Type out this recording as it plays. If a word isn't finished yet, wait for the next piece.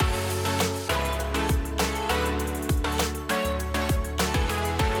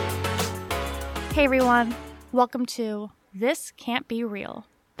Hey everyone, welcome to This Can't Be Real,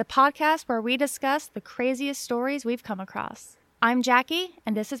 the podcast where we discuss the craziest stories we've come across. I'm Jackie,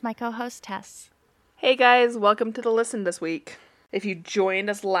 and this is my co-host Tess. Hey guys, welcome to the listen this week. If you joined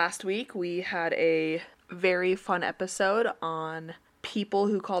us last week, we had a very fun episode on people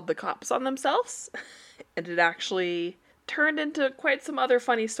who called the cops on themselves, and it actually turned into quite some other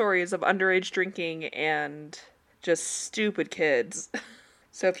funny stories of underage drinking and just stupid kids.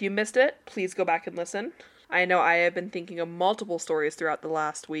 So if you missed it, please go back and listen. I know I have been thinking of multiple stories throughout the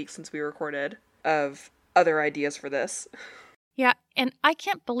last week since we recorded of other ideas for this. Yeah, and I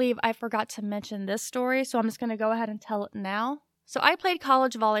can't believe I forgot to mention this story, so I'm just going to go ahead and tell it now. So I played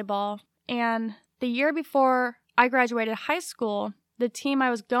college volleyball, and the year before I graduated high school, the team I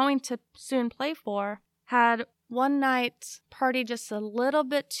was going to soon play for had one night partied just a little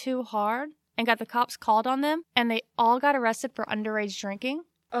bit too hard and got the cops called on them, and they all got arrested for underage drinking.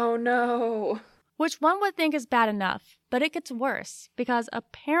 Oh no. Which one would think is bad enough, but it gets worse, because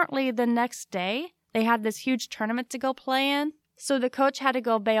apparently the next day, they had this huge tournament to go play in, so the coach had to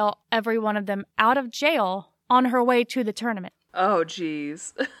go bail every one of them out of jail on her way to the tournament. Oh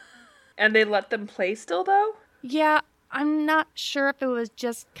jeez. And they let them play still though? Yeah, I'm not sure if it was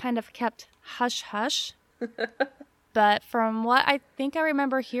just kind of kept hush-hush, but from what I think I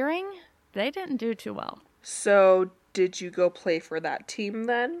remember hearing, they didn't do too well. So, did you go play for that team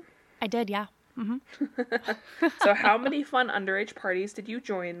then? I did, yeah. Mm-hmm. So how many fun underage parties did you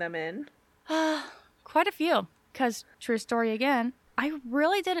join them in? Quite a few, because, true story again, I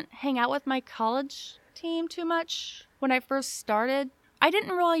really didn't hang out with my college team too much when I first started. I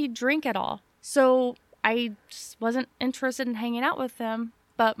didn't really drink at all, so I just wasn't interested in hanging out with them.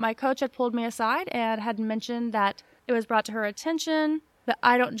 But my coach had pulled me aside and had mentioned that it was brought to her attention that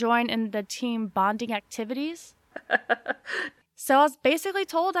I don't join in the team bonding activities. So I was basically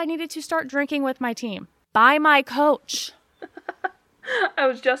told I needed to start drinking with my team by my coach. I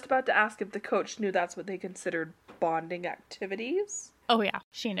was just about to ask if the coach knew that's what they considered bonding activities. Oh yeah,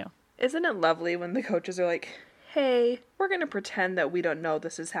 she knew. Isn't it lovely when the coaches are like, hey, we're going to pretend that we don't know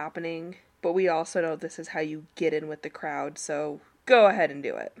this is happening, but we also know this is how you get in with the crowd, so go ahead and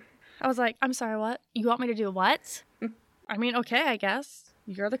do it. I was like, I'm sorry, what? You want me to do what? I mean, okay, I guess.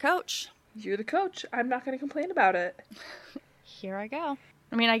 You're the coach. You're the coach. I'm not going to complain about it. Here I go.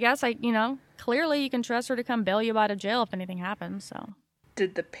 I mean, I guess clearly you can trust her to come bail you out of jail if anything happens, so.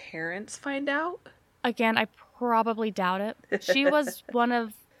 Did the parents find out? Again, I probably doubt it. She was one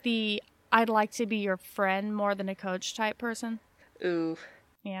of the I'd like to be your friend more than a coach type person. Ooh.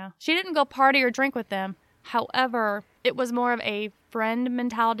 Yeah. She didn't go party or drink with them. However, it was more of a friend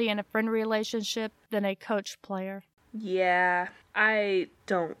mentality and a friend relationship than a coach-player. Yeah, I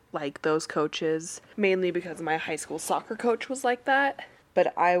don't like those coaches, mainly because my high school soccer coach was like that,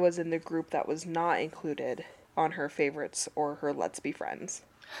 but I was in the group that was not included on her favorites or her let's be friends.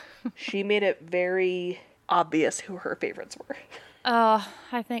 She made it very obvious who her favorites were.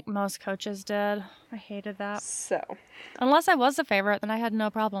 I think most coaches did. I hated that. So. Unless I was a favorite, then I had no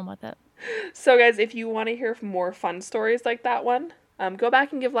problem with it. So guys, if you want to hear more fun stories like that one, go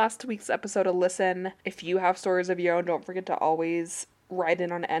back and give last week's episode a listen. If you have stories of your own, don't forget to always write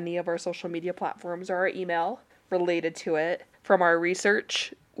in on any of our social media platforms or our email related to it. From our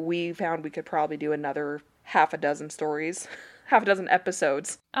research, we found we could probably do another half a dozen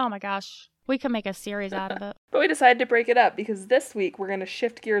episodes. Oh my gosh. We could make a series out of it. But we decided to break it up because this week we're going to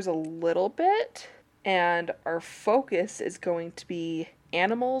shift gears a little bit, and our focus is going to be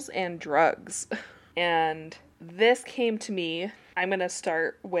animals and drugs. And this came to me. I'm going to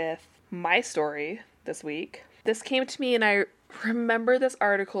start with my story this week. This came to me and I remember this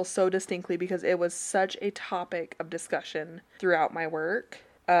article so distinctly because it was such a topic of discussion throughout my work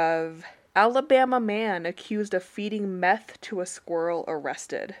of Alabama man accused of feeding meth to a squirrel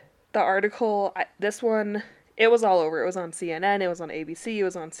arrested. The article, it was all over. It was on CNN, it was on ABC, it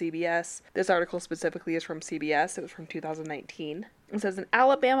was on CBS. This article specifically is from CBS. It was from 2019. It says, an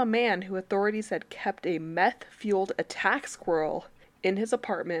Alabama man who authorities said kept a meth-fueled attack squirrel in his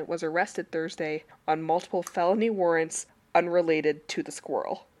apartment was arrested Thursday on multiple felony warrants unrelated to the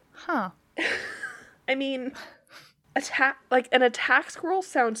squirrel. Huh. I mean, an attack squirrel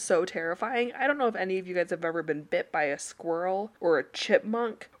sounds so terrifying. I don't know if any of you guys have ever been bit by a squirrel or a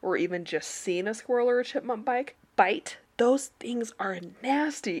chipmunk or even just seen a squirrel or a chipmunk bite. Those things are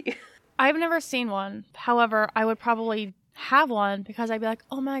nasty. I've never seen one. However, I would probably have one because I'd be like,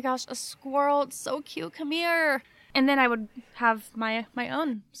 oh my gosh, a squirrel, it's so cute, come here. And then I would have my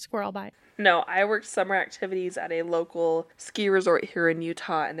own squirrel bite. No, I worked summer activities at a local ski resort here in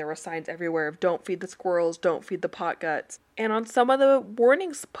Utah, and there were signs everywhere of don't feed the squirrels, don't feed the pot guts. And on some of the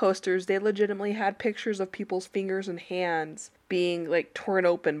warnings posters, they legitimately had pictures of people's fingers and hands being like torn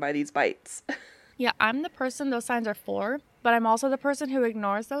open by these bites. Yeah, I'm the person those signs are for, but I'm also the person who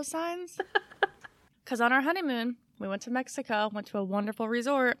ignores those signs. Because on our honeymoon, we went to Mexico, went to a wonderful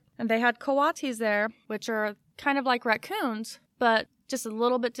resort, and they had coatis there, which are kind of like raccoons, but just a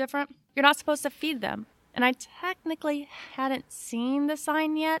little bit different. You're not supposed to feed them. And I technically hadn't seen the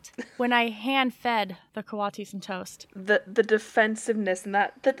sign yet when I hand-fed the coati some toast. The defensiveness and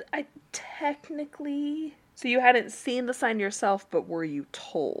that I technically... So you hadn't seen the sign yourself, but were you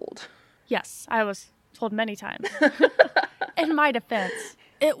told? Yes, I was told many times. In my defense,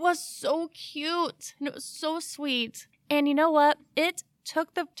 it was so cute and it was so sweet. And you know what? It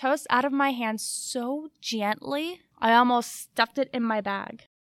took the toast out of my hand so gently, I almost stuffed it in my bag.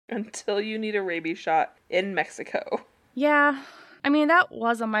 Until you need a rabies shot in Mexico. Yeah, I mean, that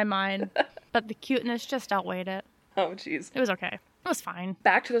was on my mind, but the cuteness just outweighed it. Oh, jeez. It was okay. It was fine.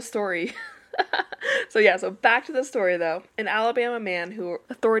 Back to the story. So back to the story, though. An Alabama man who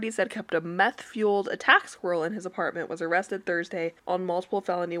authorities said kept a meth-fueled attack squirrel in his apartment was arrested Thursday on multiple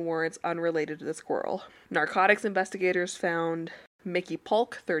felony warrants unrelated to the squirrel. Narcotics investigators found Mickey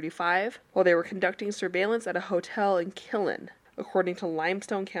Polk, 35, while they were conducting surveillance at a hotel in Killen, according to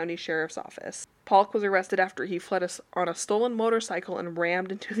Limestone County Sheriff's Office. Polk was arrested after he fled on a stolen motorcycle and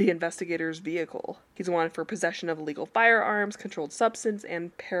rammed into the investigator's vehicle. He's wanted for possession of illegal firearms, controlled substance,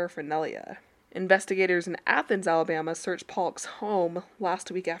 and paraphernalia. Investigators in Athens, Alabama, searched Polk's home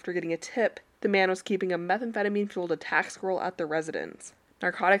last week after getting a tip the man was keeping a methamphetamine-fueled attack squirrel at the residence.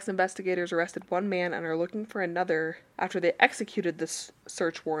 Narcotics investigators arrested one man and are looking for another after they executed this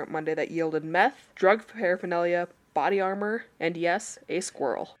search warrant Monday that yielded meth, drug paraphernalia, body armor, and yes, a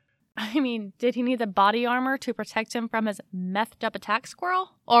squirrel. I mean, did he need the body armor to protect him from his methed up attack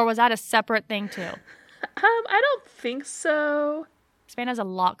squirrel? Or was that a separate thing too? I don't think so. This man has a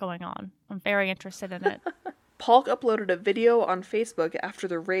lot going on. I'm very interested in it. Polk uploaded a video on Facebook after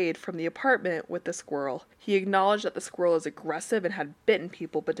the raid from the apartment with the squirrel. He acknowledged that the squirrel is aggressive and had bitten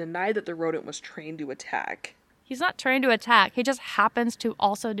people, but denied that the rodent was trained to attack. He's not trained to attack. He just happens to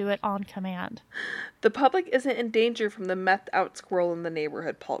also do it on command. The public isn't in danger from the meth-out squirrel in the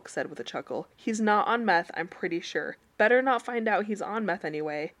neighborhood, Polk said with a chuckle. He's not on meth, I'm pretty sure. Better not find out he's on meth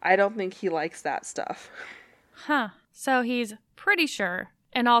anyway. I don't think he likes that stuff. Huh. So he's pretty sure.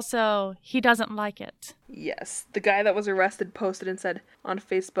 And also, he doesn't like it. Yes. The guy that was arrested posted and said on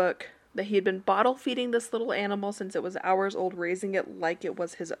Facebook that he had been bottle feeding this little animal since it was hours old, raising it like it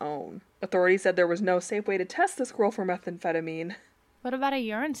was his own. Authorities said there was no safe way to test the squirrel for methamphetamine. What about a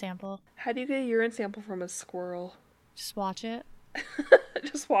urine sample? How do you get a urine sample from a squirrel? Just watch it.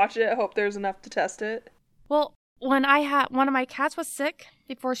 Just watch it, hope there's enough to test it. Well, when one of my cats was sick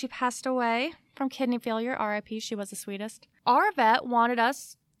before she passed away from kidney failure, RIP, she was the sweetest. Our vet wanted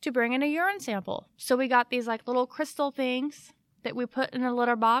us to bring in a urine sample. So we got these like little crystal things that we put in a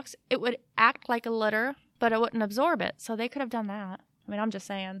litter box. It would act like a litter, but it wouldn't absorb it. So they could have done that. I mean, I'm just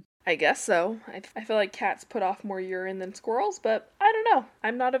saying. I guess so. I feel like cats put off more urine than squirrels, but I don't know.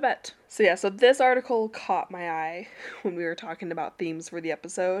 I'm not a vet. So this article caught my eye when we were talking about themes for the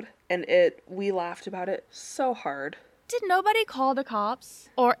episode, and we laughed about it so hard. Did nobody call the cops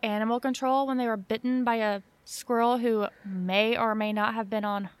or animal control when they were bitten by a squirrel who may or may not have been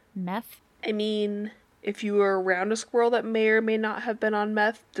on meth? I mean, if you were around a squirrel that may or may not have been on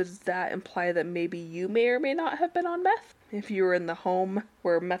meth, does that imply that maybe you may or may not have been on meth? If you were in the home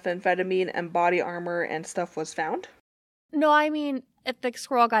where methamphetamine and body armor and stuff was found? No, I mean, if the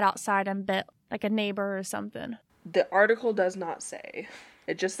squirrel got outside and bit like a neighbor or something. The article does not say.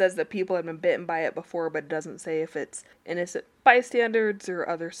 It just says that people have been bitten by it before, but it doesn't say if it's innocent bystanders or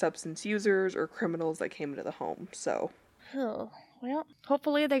other substance users or criminals that came into the home, so. Oh, well,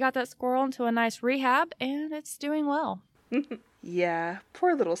 hopefully they got that squirrel into a nice rehab and it's doing well. Yeah,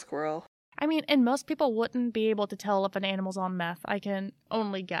 poor little squirrel. I mean, and most people wouldn't be able to tell if an animal's on meth. I can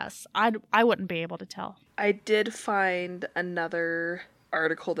only guess. I wouldn't be able to tell. I did find another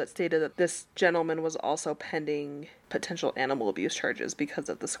article that stated that this gentleman was also pending potential animal abuse charges because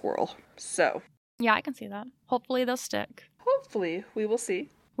of the squirrel. So. Yeah, I can see that. Hopefully they'll stick. Hopefully. We will see.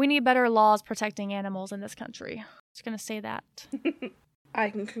 We need better laws protecting animals in this country. Just gonna say that.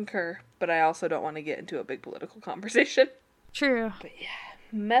 I can concur, but I also don't want to get into a big political conversation. True. But yeah.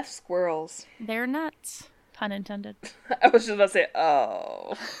 Meth squirrels. They're nuts. Pun intended. I was just about to say,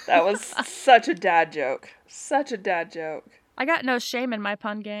 oh, that was such a dad joke. Such a dad joke. I got no shame in my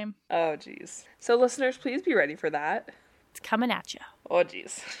pun game. Oh, geez. So listeners, please be ready for that. It's coming at you. Oh,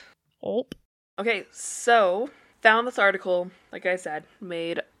 geez. Okay, so found this article, like I said,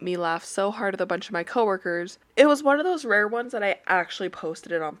 made me laugh so hard with a bunch of my coworkers. It was one of those rare ones that I actually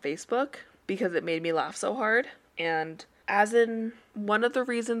posted it on Facebook because it made me laugh so hard. And as in one of the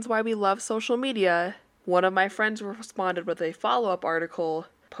reasons why we love social media, one of my friends responded with a follow-up article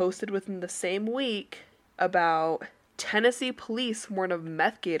posted within the same week about Tennessee police warn of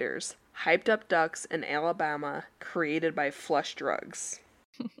meth gators, hyped up ducks in Alabama created by flush drugs.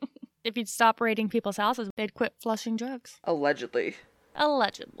 If you'd stop raiding people's houses, they'd quit flushing drugs. Allegedly.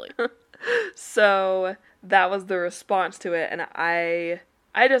 So that was the response to it, and I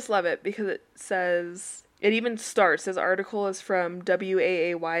just love it because it says, it even starts, this article is from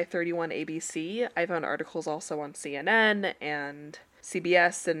WAAY 31 ABC. I found articles also on CNN and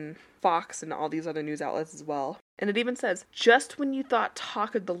CBS and Fox and all these other news outlets as well. And it even says, just when you thought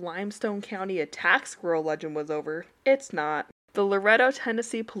talk of the Limestone County attack squirrel legend was over, it's not. The Loretto,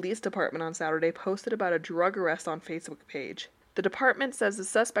 Tennessee Police Department on Saturday posted about a drug arrest on Facebook page. The department says the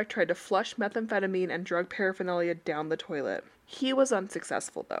suspect tried to flush methamphetamine and drug paraphernalia down the toilet. He was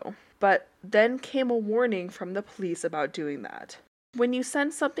unsuccessful though. But then came a warning from the police about doing that. When you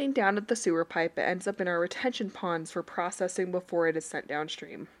send something down at the sewer pipe, it ends up in our retention ponds for processing before it is sent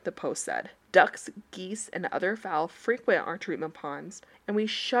downstream, the post said. Ducks, geese, and other fowl frequent our treatment ponds, and we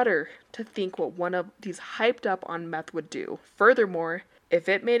shudder to think what one of these hyped up on meth would do. Furthermore, if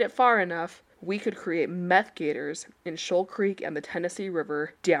it made it far enough, we could create meth gators in Shoal Creek and the Tennessee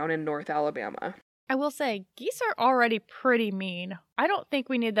River down in North Alabama. I will say, geese are already pretty mean. I don't think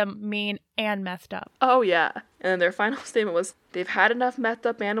we need them mean and messed up. Oh yeah. And then their final statement was, they've had enough methed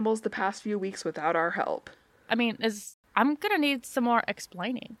up animals the past few weeks without our help. I mean, I'm gonna need some more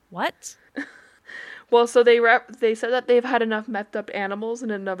explaining. What? Well, so they said that they've had enough methed up animals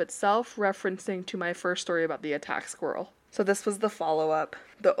in and of itself, referencing to my first story about the attack squirrel. So this was the follow-up.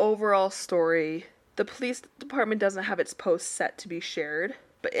 The overall story, the police department doesn't have its post set to be shared,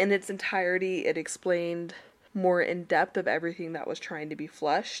 but in its entirety, it explained more in depth of everything that was trying to be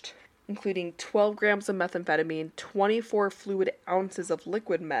flushed, including 12 grams of methamphetamine, 24 fluid ounces of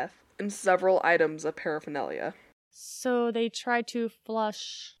liquid meth, and several items of paraphernalia. So they tried to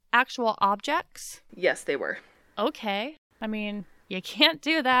flush actual objects? Yes, they were. Okay. I mean, you can't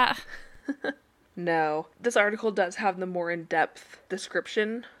do that. No. This article does have the more in-depth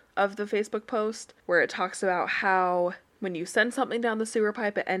description of the Facebook post, where it talks about how when you send something down the sewer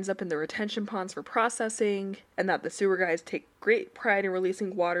pipe, it ends up in the retention ponds for processing, and that the sewer guys take great pride in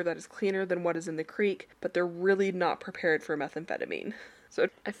releasing water that is cleaner than what is in the creek, but they're really not prepared for methamphetamine. So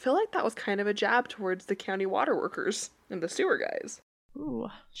I feel like that was kind of a jab towards the county water workers and the sewer guys. Ooh,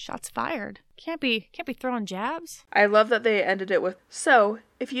 shots fired. Can't be throwing jabs. I love that they ended it with, so,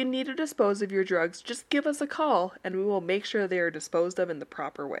 if you need to dispose of your drugs, just give us a call, and we will make sure they are disposed of in the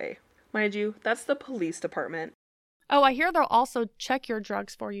proper way. Mind you, that's the police department. Oh, I hear they'll also check your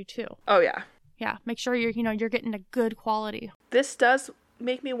drugs for you too. Oh yeah. Yeah, make sure you're getting a good quality. This does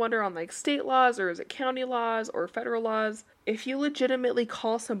make me wonder on like state laws, or is it county laws or federal laws? If you legitimately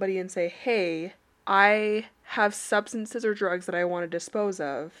call somebody and say, hey, I have substances or drugs that I want to dispose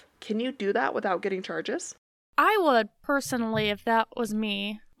of, can you do that without getting charges? I would personally, if that was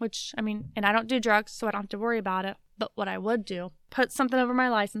me, which, I mean, and I don't do drugs, so I don't have to worry about it. But what I would do, put something over my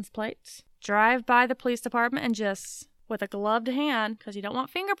license plates, drive by the police department and just, with a gloved hand, because you don't want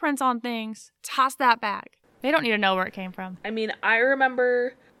fingerprints on things, toss that bag. They don't need to know where it came from. I mean, I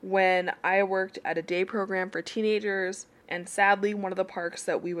remember when I worked at a day program for teenagers, and sadly, one of the parks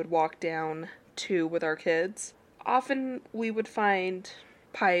that we would walk down to with our kids, often we would find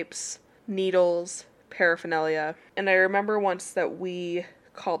pipes, needles, paraphernalia. And I remember once that we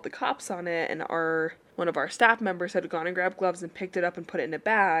called the cops on it, and one of our staff members had gone and grabbed gloves and picked it up and put it in a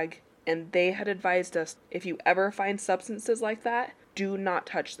bag. And they had advised us, if you ever find substances like that, do not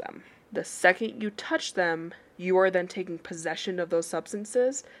touch them. The second you touch them, you are then taking possession of those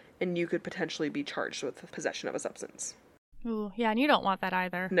substances, and you could potentially be charged with possession of a substance. Ooh, yeah, and you don't want that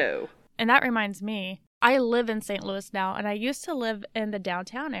either. No. And that reminds me, I live in St. Louis now, and I used to live in the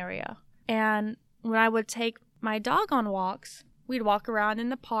downtown area. And when I would take my dog on walks, we'd walk around in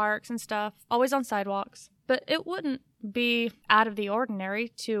the parks and stuff, always on sidewalks. But it wouldn't be out of the ordinary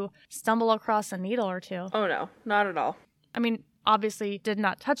to stumble across a needle or two. Oh no, not at all. I mean, obviously did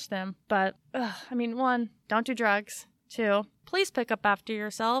not touch them, but, one, don't do drugs. Two, please pick up after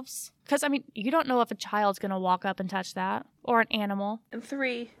yourselves. Because, you don't know if a child's going to walk up and touch that, or an animal. And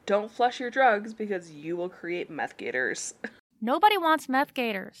 3, don't flush your drugs because you will create meth gators. Nobody wants meth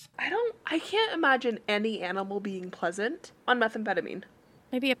gators. I can't imagine any animal being pleasant on methamphetamine.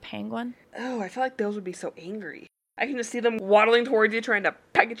 Maybe a penguin? Oh, I feel like those would be so angry. I can just see them waddling towards you, trying to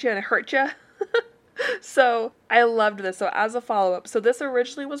peck at you and hurt you. So I loved this. So as a follow-up, so this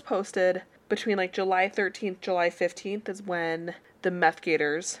originally was posted between like July 13th, July 15th is when the Meth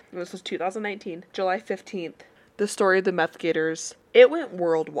Gators, this was 2019, July 15th, the story of the Meth Gators, it went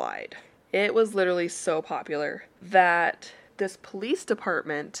worldwide. It was literally so popular that this police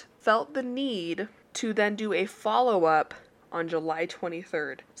department felt the need to then do a follow-up on July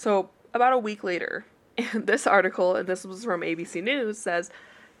 23rd. So about a week later. And this article, and this was from ABC News, says,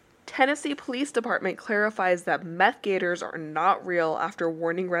 Tennessee Police Department clarifies that meth gators are not real after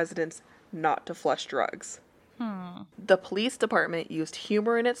warning residents not to flush drugs. The police department used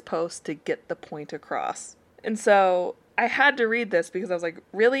humor in its post to get the point across. And so I had to read this because I was like,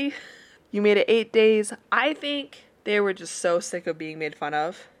 really? You made it 8 days? I think they were just so sick of being made fun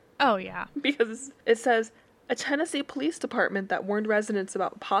of. Oh, yeah. Because it says, a Tennessee police department that warned residents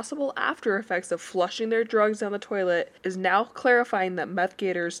about possible after effects of flushing their drugs down the toilet is now clarifying that meth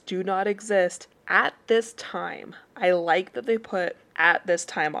gators do not exist at this time. I like that they put at this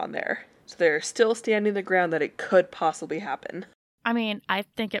time on there. So they're still standing the ground that it could possibly happen. I mean, I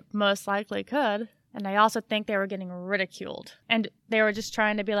think it most likely could. And I also think they were getting ridiculed. And they were just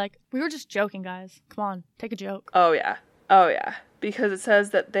trying to be like, we were just joking, guys. Come on, take a joke. Oh, yeah. Oh, yeah. Because it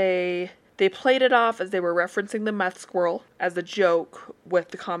says that they played it off as they were referencing the meth squirrel as a joke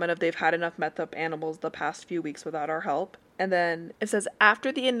with the comment of they've had enough meth up animals the past few weeks without our help. And then it says,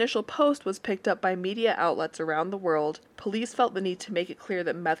 after the initial post was picked up by media outlets around the world, police felt the need to make it clear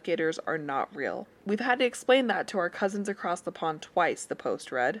that meth gators are not real. We've had to explain that to our cousins across the pond twice, the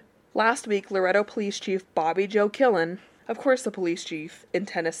post read. Last week, Loretto Police Chief Bobby Joe Killen, of course the police chief in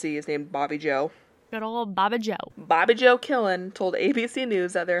Tennessee is named Bobby Joe. Good old Bobby Joe. Bobby Joe Killen told ABC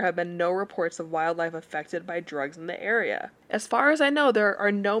News that there have been no reports of wildlife affected by drugs in the area. As far as I know, there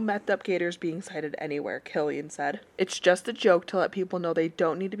are no methed-up gators being sighted anywhere, Killen said. It's just a joke to let people know they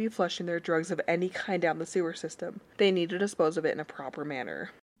don't need to be flushing their drugs of any kind down the sewer system. They need to dispose of it in a proper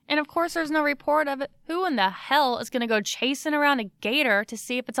manner. And of course there's no report of it. Who in the hell is going to go chasing around a gator to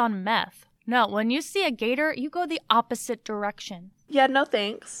see if it's on meth? No, when you see a gator, you go the opposite direction. Yeah, no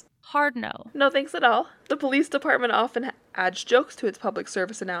thanks. Hard no. No thanks at all. The police department often adds jokes to its public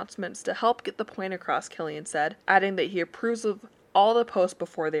service announcements to help get the point across, Killen said, adding that he approves of all the posts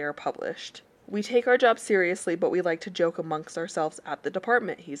before they are published. We take our job seriously, but we like to joke amongst ourselves at the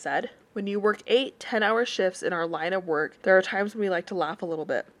department, he said. When you work 8-10-hour shifts in our line of work, there are times when we like to laugh a little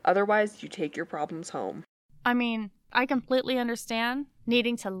bit. Otherwise, you take your problems home. I mean, I completely understand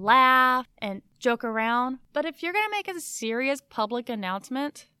needing to laugh and joke around, but if you're going to make a serious public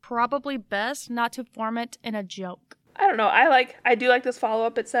announcement, probably best not to form it in a joke. I don't know. I do like this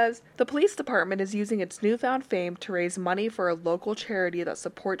follow-up. It says, the police department is using its newfound fame to raise money for a local charity that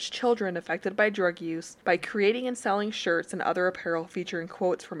supports children affected by drug use by creating and selling shirts and other apparel featuring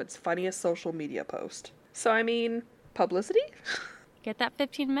quotes from its funniest social media post. So, I mean, publicity? Get that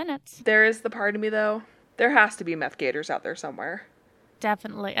 15 minutes. There is the part of me, though. There has to be meth gators out there somewhere.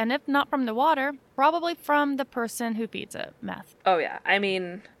 Definitely. And if not from the water, probably from the person who feeds it meth. Oh, yeah. I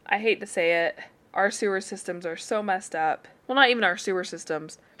mean, I hate to say it. Our sewer systems are so messed up. Well, not even our sewer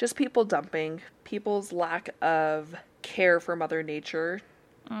systems. Just people dumping. People's lack of care for Mother Nature.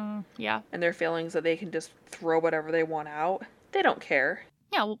 Yeah. And their feelings that they can just throw whatever they want out. They don't care.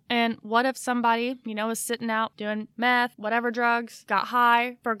 Yeah, and what if somebody, was sitting out doing meth, whatever drugs, got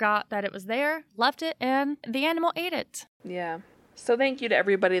high, forgot that it was there, left it, and the animal ate it? Yeah. So thank you to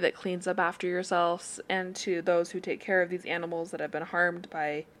everybody that cleans up after yourselves and to those who take care of these animals that have been harmed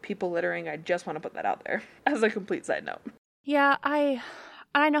by people littering. I just want to put that out there as a complete side note. Yeah, I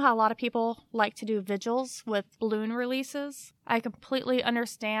know how a lot of people like to do vigils with balloon releases. I completely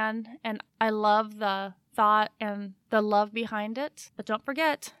understand, and I love the thought and the love behind it. But don't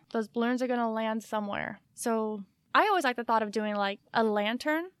forget, those balloons are going to land somewhere. So I always like the thought of doing like a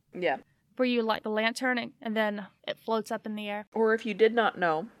lantern. Yeah. Where you light the lantern and then it floats up in the air. Or if you did not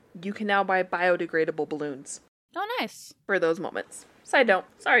know, you can now buy biodegradable balloons. Oh, nice. For those moments. Side note.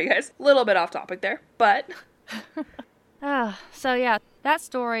 Sorry, guys. A little bit off topic there, but... So yeah, that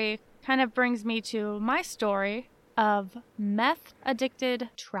story kind of brings me to my story of meth-addicted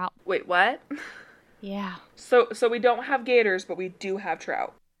trout. Wait, what? Yeah. So we don't have gators, but we do have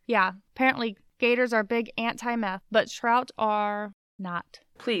trout. Yeah. Apparently, gators are big anti-meth, but trout are not.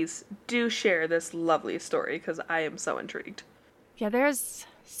 Please do share this lovely story because I am so intrigued. Yeah, there's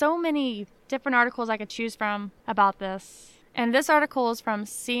so many different articles I could choose from about this. And this article is from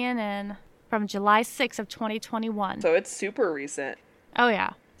CNN from July 6th of 2021. So it's super recent. Oh,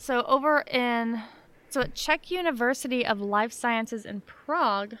 yeah. So over in So at Czech University of Life Sciences in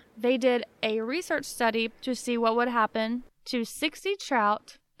Prague, they did a research study to see what would happen to 60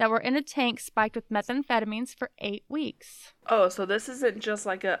 trout that were in a tank spiked with methamphetamines for 8 weeks. Oh, so this isn't just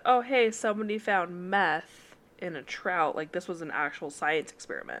like oh, hey, somebody found meth in a trout. Like, this was an actual science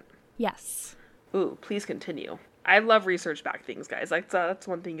experiment. Yes. Ooh, please continue. I love research-backed things, guys. Like, that's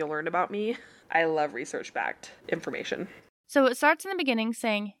one thing you'll learn about me. I love research-backed information. So it starts in the beginning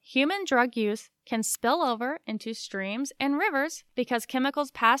saying human drug use can spill over into streams and rivers because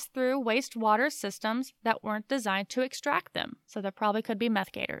chemicals pass through wastewater systems that weren't designed to extract them. So there probably could be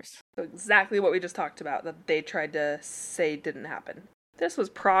meth gators. So exactly what we just talked about that they tried to say didn't happen. This was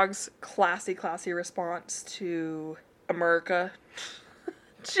Prague's classy response to America.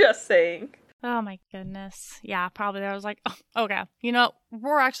 Just saying. Oh my goodness. Yeah, probably. I was like, oh, okay, you know,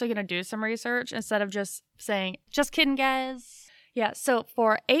 we're actually going to do some research instead of just saying, just kidding, guys. Yeah, so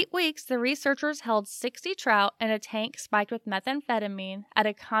for 8 weeks, the researchers held 60 trout in a tank spiked with methamphetamine at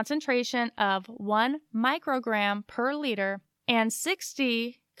a concentration of 1 microgram per liter and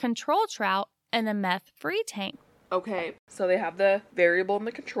 60 control trout in a meth-free tank. Okay, so they have the variable and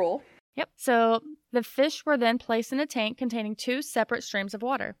the control. Yep. So the fish were then placed in a tank containing 2 separate streams of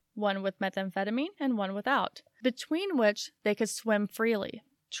water, one with methamphetamine and one without, between which they could swim freely.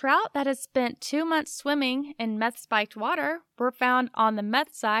 Trout that had spent 2 months swimming in meth-spiked water were found on the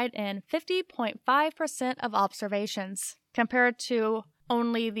meth side in 50.5% of observations, compared to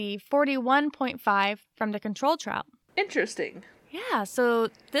only the 41.5% from the control trout. Interesting. Yeah, so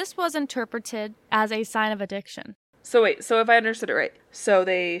this was interpreted as a sign of addiction. So wait, so if I understood it right, so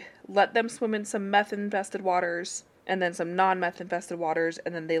they let them swim in some meth-infested waters and then some non-meth-infested waters,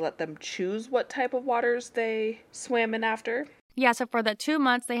 and then they let them choose what type of waters they swam in after? Yeah, so for the 2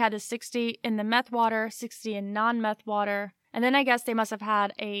 months, they had the 60 in the meth water, 60 in non-meth water, and then I guess they must have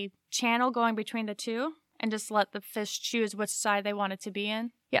had a channel going between the two and just let the fish choose which side they wanted to be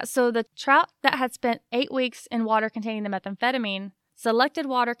in. Yeah, so the trout that had spent 8 weeks in water containing the methamphetamine selected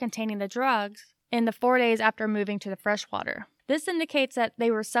water containing the drugs in the 4 days after moving to the freshwater. This indicates that they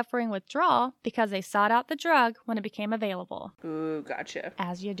were suffering withdrawal because they sought out the drug when it became available. Ooh, gotcha.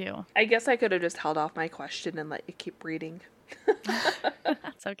 As you do. I guess I could have just held off my question and let you keep reading.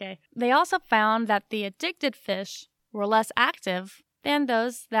 That's okay. They also found that the addicted fish were less active than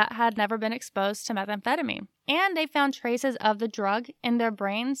those that had never been exposed to methamphetamine. And they found traces of the drug in their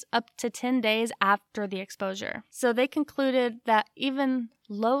brains up to 10 days after the exposure. So they concluded that even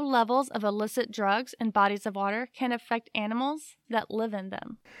low levels of illicit drugs in bodies of water can affect animals that live in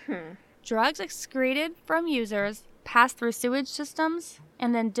them. Drugs excreted from users pass through sewage systems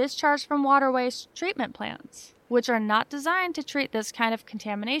and then discharged from waterways treatment plants, which are not designed to treat this kind of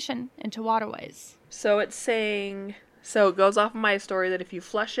contamination into waterways. So it's saying... So it goes off of my story that if you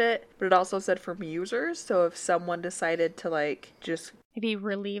flush it, but it also said from users. So if someone decided to just... Maybe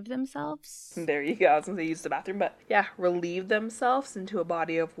relieve themselves? There you go. I was going to say use the bathroom. But yeah, relieve themselves into a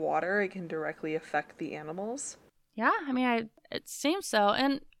body of water. It can directly affect the animals. Yeah, I mean, it seems so.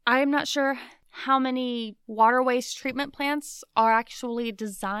 And I'm not sure how many water waste treatment plants are actually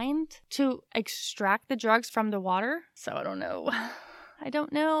designed to extract the drugs from the water. So I don't know. I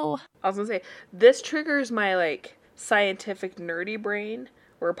don't know. I was going to say, this triggers my scientific nerdy brain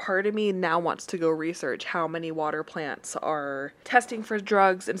where part of me now wants to go research how many water plants are testing for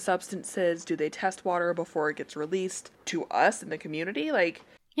drugs and substances. Do they test water before it gets released to us in the community?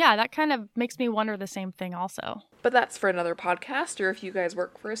 Yeah, that kind of makes me wonder the same thing also. But that's for another podcast, or if you guys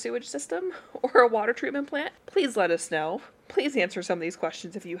work for a sewage system or a water treatment plant, please let us know. Please answer some of these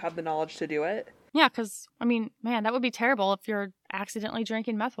questions if you have the knowledge to do it. Yeah, because, I mean, man, that would be terrible if you're accidentally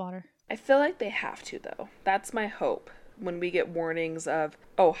drinking meth water. I feel like they have to, though. That's my hope. When we get warnings of,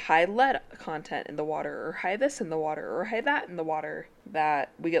 oh, high lead content in the water, or high this in the water, or high that in the water,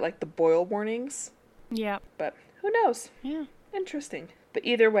 that we get the boil warnings. Yeah. But who knows? Yeah. Interesting. But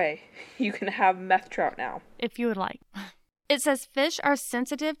either way, you can have meth trout now. If you would like. It says fish are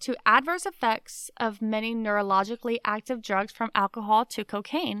sensitive to adverse effects of many neurologically active drugs from alcohol to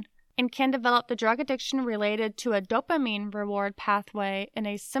cocaine, and can develop the drug addiction related to a dopamine reward pathway in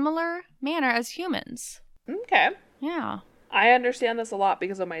a similar manner as humans. Okay. Yeah. I understand this a lot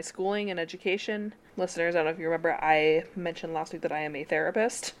because of my schooling and education. Listeners, I don't know if you remember, I mentioned last week that I am a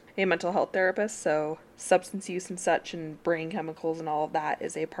therapist, a mental health therapist, so substance use and such and brain chemicals and all of that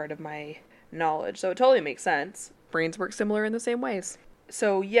is a part of my knowledge. So it totally makes sense. Brains work similar in the same ways.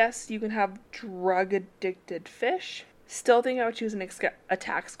 So yes, you can have drug-addicted fish. Still think I would choose an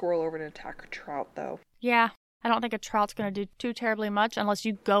attack squirrel over an attack trout, though. Yeah. I don't think a trout's going to do too terribly much unless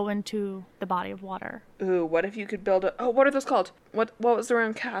you go into the body of water. Ooh, what if you could build a... Oh, what are those called? What was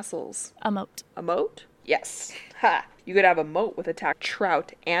around castles? A moat. A moat? Yes. Ha! You could have a moat with attack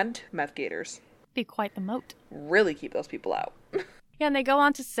trout and meth gators. Be quite the moat. Really keep those people out. Yeah, and they go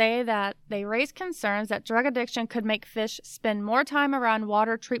on to say that they raise concerns that drug addiction could make fish spend more time around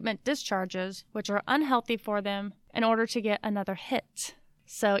water treatment discharges, which are unhealthy for them, in order to get another hit.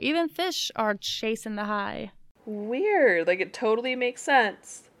 So even fish are chasing the high. Weird. Like, it totally makes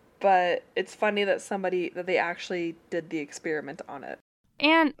sense. But it's funny that they actually did the experiment on it.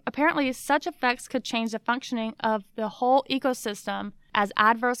 And apparently such effects could change the functioning of the whole ecosystem, as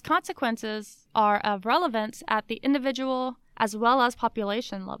adverse consequences are of relevance at the individual as well as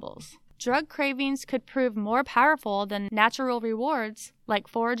population levels. Drug cravings could prove more powerful than natural rewards like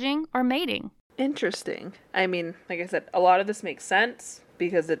foraging or mating. Interesting. I mean, like I said, a lot of this makes sense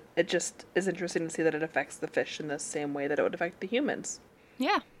because it just is interesting to see that it affects the fish in the same way that it would affect the humans.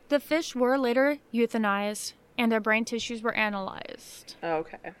 Yeah. The fish were later euthanized and their brain tissues were analyzed.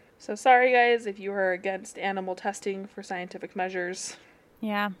 Okay. So sorry guys if you are against animal testing for scientific measures.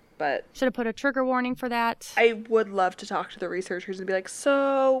 Yeah. But should have put a trigger warning for that. I would love to talk to the researchers and be like,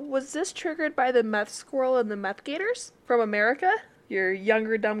 so was this triggered by the meth squirrel and the meth gators from America? Your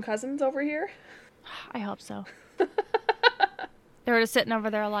younger dumb cousins over here? I hope so. They were just sitting over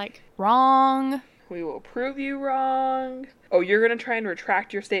there like, wrong. We will prove you wrong. Oh, you're going to try and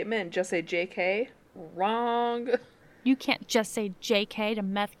retract your statement and just say JK? Wrong. You can't just say JK to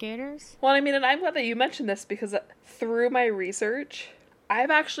meth gators. Well, I mean, and I'm glad that you mentioned this because through my research,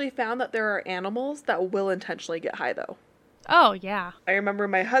 I've actually found that there are animals that will intentionally get high, though. Oh, yeah. I remember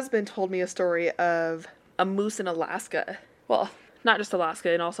my husband told me a story of a moose in Alaska. Well, not just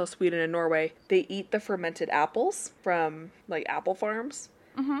Alaska, and also Sweden and Norway. They eat the fermented apples from, like, apple farms.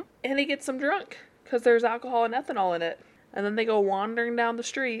 Mm-hmm. And he gets them drunk because there's alcohol and ethanol in it. And then they go wandering down the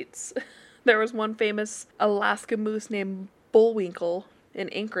streets. There was one famous Alaska moose named Bullwinkle in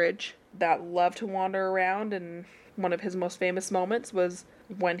Anchorage that loved to wander around, and one of his most famous moments was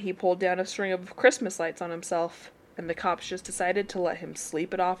when he pulled down a string of Christmas lights on himself, and the cops just decided to let him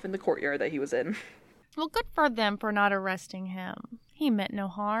sleep it off in the courtyard that he was in. Well, good for them for not arresting him. He meant no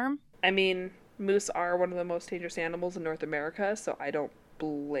harm. I mean, moose are one of the most dangerous animals in North America, so I don't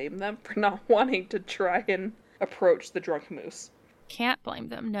blame them for not wanting to try and approach the drunk moose. Can't blame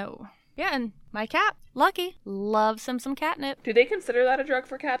them, no. Yeah, and my cat, Lucky, loves him some catnip. Do they consider that a drug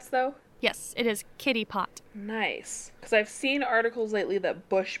for cats, though? Yes, it is kitty pot. Nice. Because I've seen articles lately that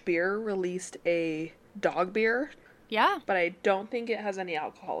Busch Beer released a dog beer. Yeah. But I don't think it has any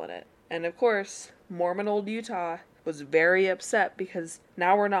alcohol in it. And of course, Mormon Old Utah was very upset because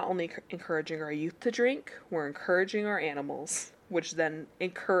now we're not only encouraging our youth to drink, we're encouraging our animals, which then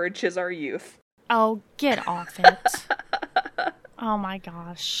encourages our youth. Oh, get off it. Oh my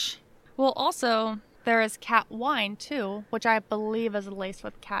gosh. Well, also, there is cat wine, too, which I believe is laced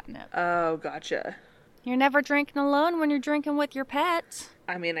with catnip. Oh, gotcha. You're never drinking alone when you're drinking with your pet.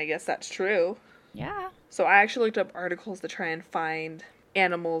 I mean, I guess that's true. Yeah. So I actually looked up articles to try and find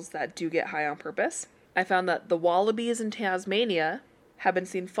animals that do get high on purpose. I found that the wallabies in Tasmania have been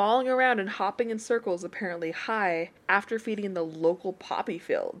seen falling around and hopping in circles apparently high after feeding the local poppy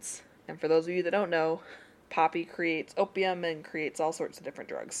fields. And for those of you that don't know, poppy creates opium and creates all sorts of different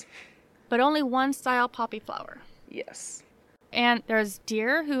drugs. But only one style poppy flower. Yes. And there's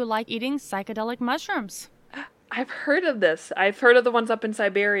deer who like eating psychedelic mushrooms. I've heard of this. I've heard of the ones up in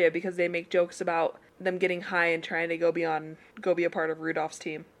Siberia because they make jokes about them getting high and trying to go be a part of Rudolph's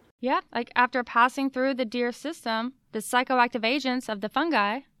team. Yeah, like after passing through the deer system, the psychoactive agents of the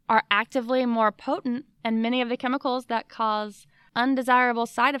fungi are actively more potent, and many of the chemicals that cause undesirable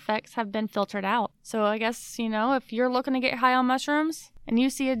side effects have been filtered out. So I guess, if you're looking to get high on mushrooms and you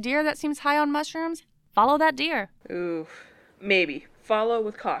see a deer that seems high on mushrooms, follow that deer. Ooh, maybe. Follow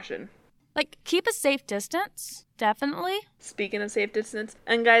with caution. Like, keep a safe distance, definitely. Speaking of safe distance,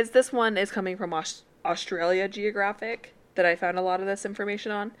 and guys, this one is coming from Australia Geographic that I found a lot of this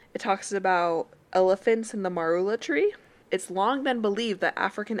information on. It talks about elephants in the marula tree. It's long been believed that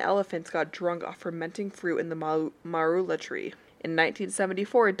African elephants got drunk off fermenting fruit in the marula tree. In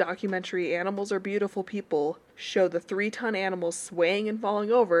 1974, a documentary, Animals Are Beautiful People, showed the 3-ton animals swaying and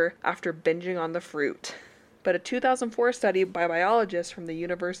falling over after binging on the fruit. But a 2004 study by biologists from the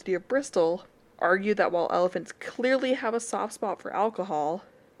University of Bristol argued that while elephants clearly have a soft spot for alcohol,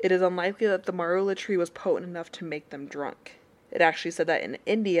 it is unlikely that the marula tree was potent enough to make them drunk. It actually said that in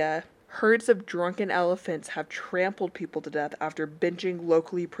India, herds of drunken elephants have trampled people to death after binging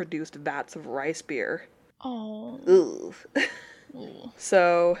locally produced vats of rice beer. Oh. Ugh.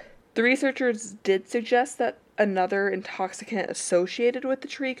 So, The researchers did suggest that another intoxicant associated with the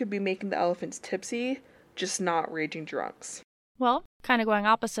tree could be making the elephants tipsy, just not raging drunks. Well, kind of going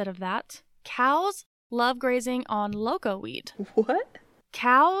opposite of that. Cows love grazing on loco weed. What?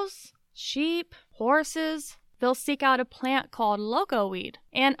 Cows, sheep, horses, they'll seek out a plant called loco weed.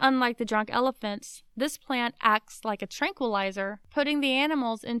 And unlike the drunk elephants, this plant acts like a tranquilizer, putting the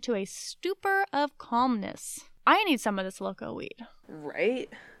animals into a stupor of calmness. I need some of this loco weed. Right?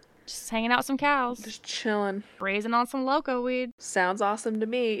 Just hanging out with some cows. Just chilling. Grazing on some loco weed. Sounds awesome to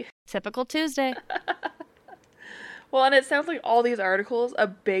me. Typical Tuesday. Well, and it sounds like all these articles, a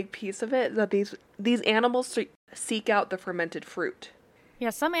big piece of it is that these animals seek out the fermented fruit. Yeah,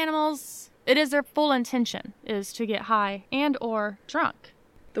 some animals, it is their full intention is to get high and or drunk.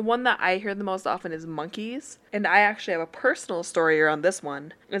 The one that I hear the most often is monkeys, and I actually have a personal story around this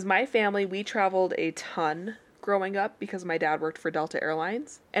one. As my family, we traveled a ton growing up because my dad worked for Delta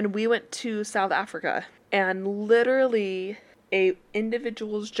Airlines, and we went to South Africa, and literally a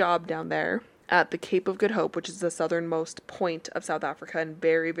individual's job down there at the Cape of Good Hope, which is the southernmost point of South Africa and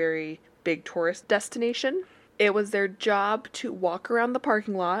very, very big tourist destination. It was their job to walk around the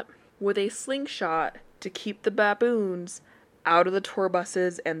parking lot with a slingshot to keep the baboons out of the tour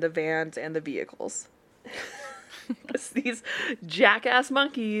buses and the vans and the vehicles. These jackass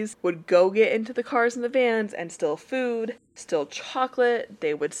monkeys would go get into the cars and the vans and steal food, steal chocolate,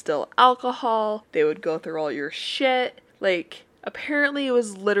 they would steal alcohol, they would go through all your shit. Like, apparently it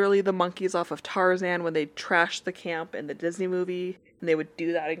was literally the monkeys off of Tarzan when they trashed the camp in the Disney movie, and they would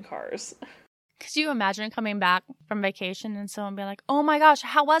do that in cars. Could you imagine coming back from vacation and someone being like, oh my gosh,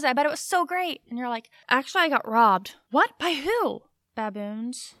 how was it? I bet it was so great. And you're like, actually, I got robbed. What? By who?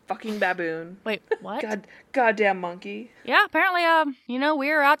 Baboons. Fucking baboon. Wait, what? Goddamn monkey. Yeah, apparently, we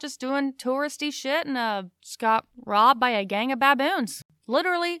were out just doing touristy shit and, just got robbed by a gang of baboons.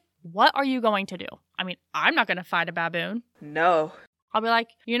 Literally, what are you going to do? I mean, I'm not going to fight a baboon. No. I'll be like,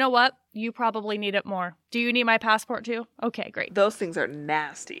 you know what? You probably need it more. Do you need my passport too? Okay, great. Those things are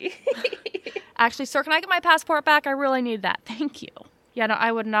nasty. Actually, sir, can I get my passport back? I really need that. Thank you. Yeah, no,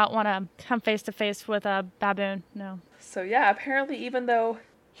 I would not want to come face to face with a baboon. No. So yeah, apparently even though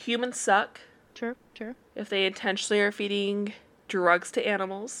humans suck. True. If they intentionally are feeding drugs to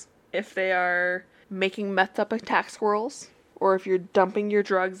animals, if they are making methed up attack squirrels, or if you're dumping your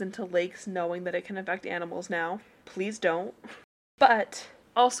drugs into lakes knowing that it can affect animals now, please don't. But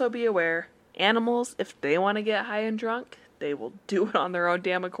also be aware, animals, if they want to get high and drunk, they will do it on their own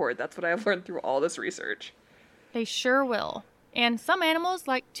damn accord. That's what I've learned through all this research. They sure will. And some animals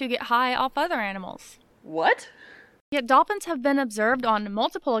like to get high off other animals. What? Yet dolphins have been observed on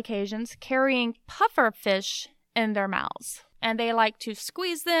multiple occasions carrying puffer fish in their mouths. And they like to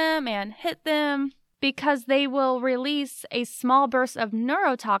squeeze them and hit them because they will release a small burst of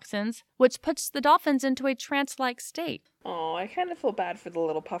neurotoxins, which puts the dolphins into a trance-like state. Oh, I kind of feel bad for the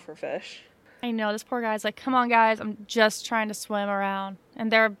little puffer fish. I know, this poor guy's like, come on guys, I'm just trying to swim around.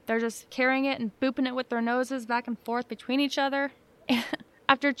 And they're just carrying it and booping it with their noses back and forth between each other.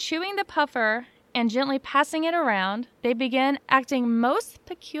 After chewing the puffer and gently passing it around, they begin acting most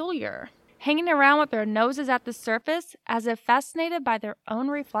peculiar, hanging around with their noses at the surface as if fascinated by their own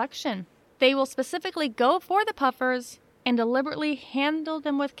reflection. They will specifically go for the puffers and deliberately handle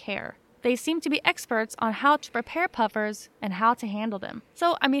them with care. They seem to be experts on how to prepare puffers and how to handle them.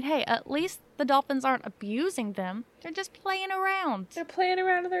 So, I mean, hey, at least the dolphins aren't abusing them. They're just playing around. They're playing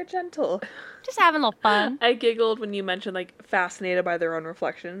around and they're gentle. Just having a little fun. I giggled when you mentioned, like, fascinated by their own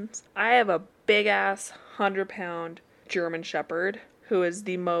reflections. I have a big-ass 100-pound German Shepherd who is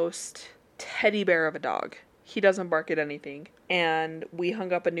the most teddy bear of a dog. He doesn't bark at anything. And we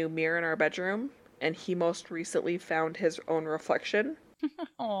hung up a new mirror in our bedroom, and he most recently found his own reflection.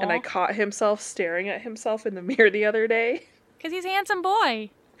 And I caught himself staring at himself in the mirror the other day. Because he's a handsome boy.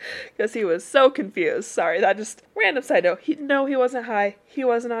 Because he was so confused. Sorry, that just random side note. He wasn't high. He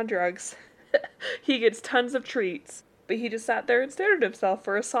wasn't on drugs. He gets tons of treats. But he just sat there and stared at himself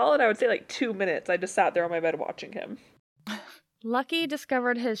for a solid, I would say, like 2 minutes. I just sat there on my bed watching him. Lucky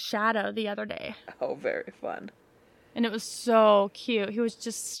discovered his shadow the other day. Oh, very fun. And it was so cute. He was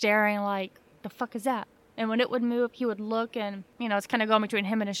just staring like, the fuck is that? And when it would move, he would look and, it's kind of going between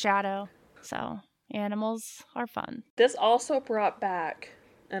him and his shadow. So, animals are fun. This also brought back,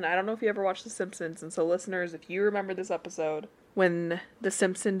 and I don't know if you ever watched The Simpsons, and so listeners, if you remember this episode, when The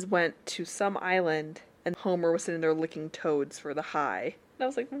Simpsons went to some island and Homer was sitting there licking toads for the high. And I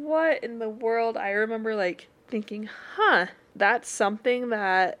was like, what in the world? I remember, like, thinking, that's something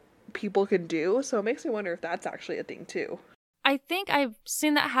that people can do, so it makes me wonder if that's actually a thing, too. I think I've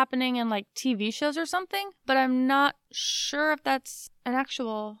seen that happening in like TV shows or something, but I'm not sure if that's an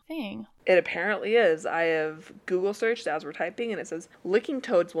actual thing. It apparently is. I have Google searched as we're typing, and it says, licking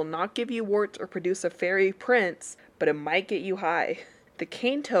toads will not give you warts or produce a fairy prince, but it might get you high. The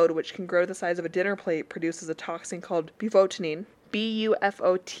cane toad, which can grow to the size of a dinner plate, produces a toxin called bufotenine,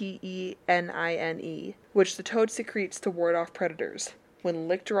 Bufotenine, which the toad secretes to ward off predators. When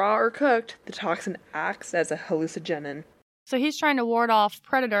licked raw or cooked, the toxin acts as a hallucinogen. So he's trying to ward off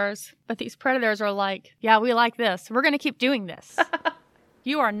predators, but these predators are like, yeah, we like this. We're going to keep doing this.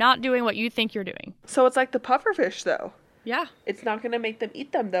 You are not doing what you think you're doing. So it's like the pufferfish, though. Yeah. It's not going to make them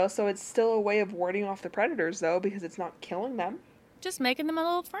eat them, though, so it's still a way of warding off the predators, though, because it's not killing them. Just making them a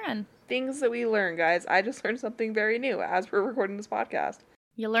little friend. Things that we learn, guys. I just learned something very new as we're recording this podcast.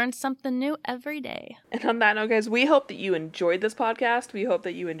 You learn something new every day. And on that note, guys, we hope that you enjoyed this podcast. We hope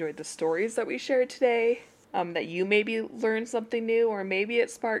that you enjoyed the stories that we shared today. That you maybe learned something new, or maybe it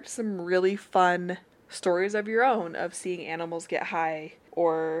sparked some really fun stories of your own of seeing animals get high,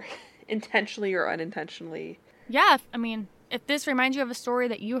 or intentionally or unintentionally. Yeah, if this reminds you of a story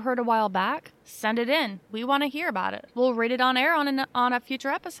that you heard a while back, send it in. We want to hear about it. We'll read it on air on a future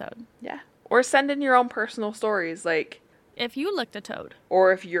episode. Yeah. Or send in your own personal stories, like if you licked a toad.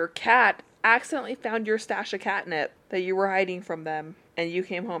 Or if your cat accidentally found your stash of catnip that you were hiding from them, and you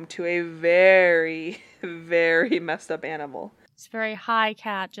came home to a very, very messed up animal. It's a very high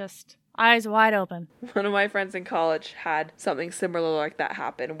cat, just eyes wide open. One of my friends in college had something similar like that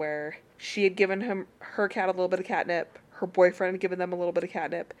happen, where she had given her cat a little bit of catnip, her boyfriend had given them a little bit of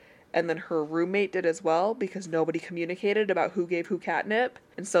catnip, and then her roommate did as well, because nobody communicated about who gave who catnip.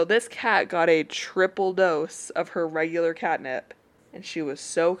 And so this cat got a triple dose of her regular catnip, and she was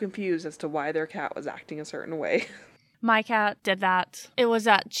so confused as to why their cat was acting a certain way. My cat did that. It was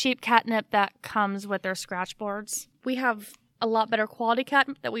that cheap catnip that comes with their scratch boards. We have a lot better quality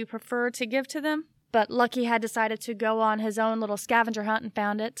catnip that we prefer to give to them, but Lucky had decided to go on his own little scavenger hunt and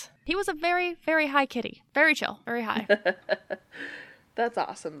found it. He was a very, very high kitty. Very chill. Very high. That's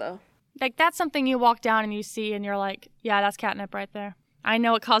awesome, though. Like, that's something you walk down and you see and you're like, yeah, that's catnip right there. I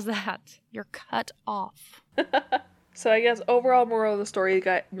know what caused that. You're cut off. So I guess overall moral of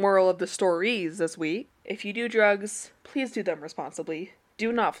the stories this week: if you do drugs, please do them responsibly.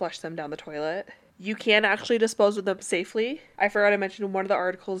 Do not flush them down the toilet. You can actually dispose of them safely. I forgot to mention one of the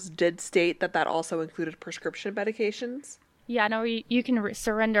articles did state that also included prescription medications. Yeah, no, you can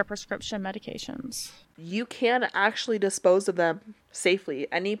surrender prescription medications. You can actually dispose of them safely.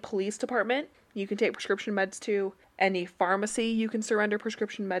 Any police department you can take prescription meds to. Any pharmacy you can surrender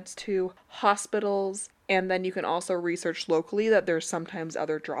prescription meds to. Hospitals. And then you can also research locally that there's sometimes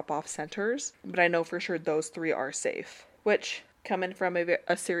other drop-off centers. But I know for sure those 3 are safe. Which, coming from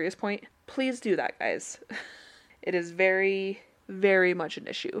a serious point, please do that, guys. It is very, very much an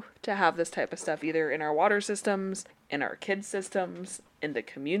issue to have this type of stuff either in our water systems, in our kids' systems, in the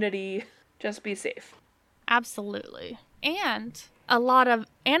community. Just be safe. Absolutely. And a lot of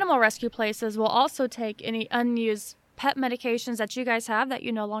animal rescue places will also take any unused pet medications that you guys have that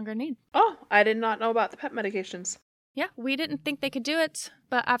you no longer need. Oh, I did not know about the pet medications. Yeah, we didn't think they could do it,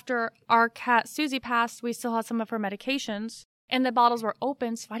 but after our cat Susie passed, we still had some of her medications, and the bottles were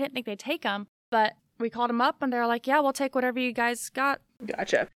open, so I didn't think they'd take them, but we called them up, and they're like, yeah, we'll take whatever you guys got.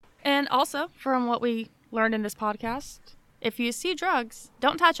 Gotcha. And also, from what we learned in this podcast, if you see drugs,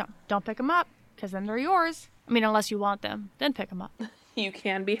 don't touch them. Don't pick them up, because then they're yours. Unless you want them, then pick them up. You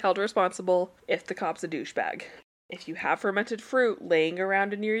can be held responsible if the cop's a douchebag. If you have fermented fruit laying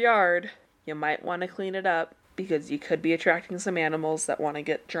around in your yard, you might want to clean it up, because you could be attracting some animals that want to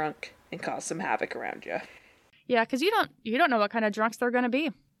get drunk and cause some havoc around you. Yeah, because you don't know what kind of drunks they're going to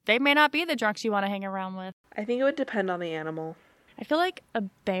be. They may not be the drunks you want to hang around with. I think it would depend on the animal. I feel like a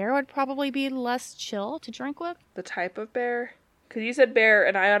bear would probably be less chill to drink with. The type of bear? Because you said bear,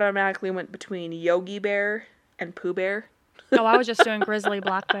 and I automatically went between Yogi Bear and Pooh Bear. Oh, I was just doing grizzly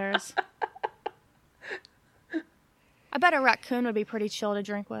black bears. I bet a raccoon would be pretty chill to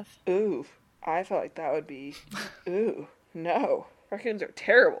drink with. Ooh, I felt like that would be... Ooh, no. Raccoons are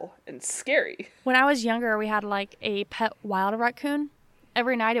terrible and scary. When I was younger, we had like a pet wild raccoon.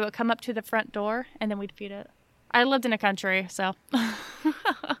 Every night it would come up to the front door, and then we'd feed it. I lived in a country, so...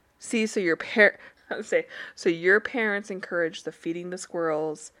 See, so your parents encourage the feeding the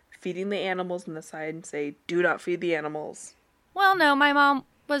squirrels, feeding the animals on the side, and say, do not feed the animals. Well, no, my mom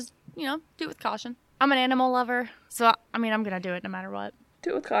was, do it with caution. I'm an animal lover, so, I'm going to do it no matter what.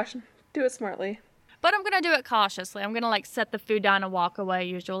 Do it with caution. Do it smartly. But I'm going to do it cautiously. I'm going to, set the food down and walk away,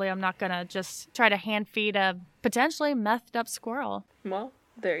 usually. I'm not going to just try to hand feed a potentially methed up squirrel. Well,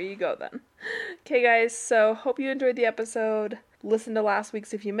 there you go, then. Okay, guys, so hope you enjoyed the episode. Listen to last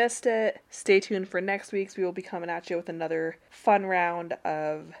week's if you missed it. Stay tuned for next week's. We will be coming at you with another fun round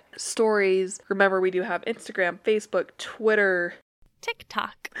of stories. Remember, we do have Instagram, Facebook, Twitter,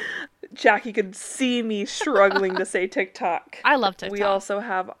 TikTok. Jackie could see me struggling to say TikTok. I love TikTok. We also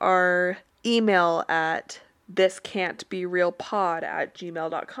have our email at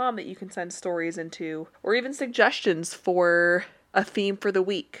thiscan'tberealpod@gmail.com that you can send stories into, or even suggestions for a theme for the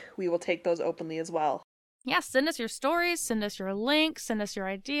week. We will take those openly as well. Yeah, send us your stories, send us your links, send us your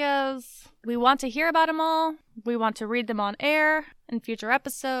ideas. We want to hear about them all. We want to read them on air in future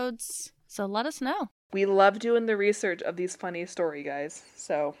episodes. So let us know. We love doing the research of these funny story guys.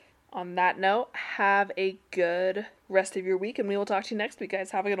 So on that note, have a good rest of your week, and we will talk to you next week, guys.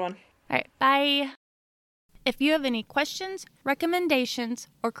 Have a good one. All right, bye. If you have any questions, recommendations,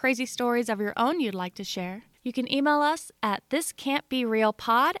 or crazy stories of your own you'd like to share, you can email us at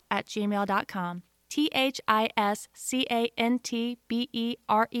thiscan'tberealpod@gmail.com.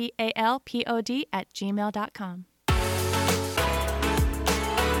 thiscan'tberealpod@gmail.com.